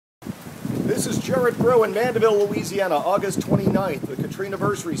This is Gerard Braud in Mandeville, Louisiana, August 29th. The Katrina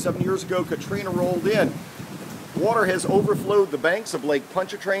anniversary. 7 years ago, Katrina rolled in. Water has overflowed the banks of Lake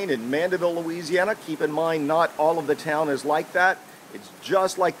Pontchartrain in Mandeville, Louisiana. Keep in mind, not all of the town is like that. It's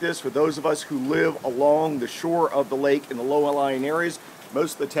just like this for those of us who live along the shore of the lake in the low-lying areas.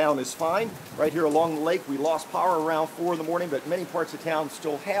 Most of the town is fine. Right here along the lake, we lost power around 4 in the morning, but many parts of town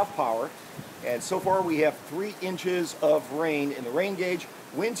still have power. And so far, we have 3 inches of rain in the rain gauge.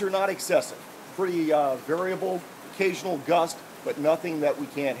 Winds are not excessive. Pretty variable, occasional gust, but nothing that we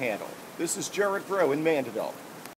can't handle. This is Gerard Braud in Mandeville.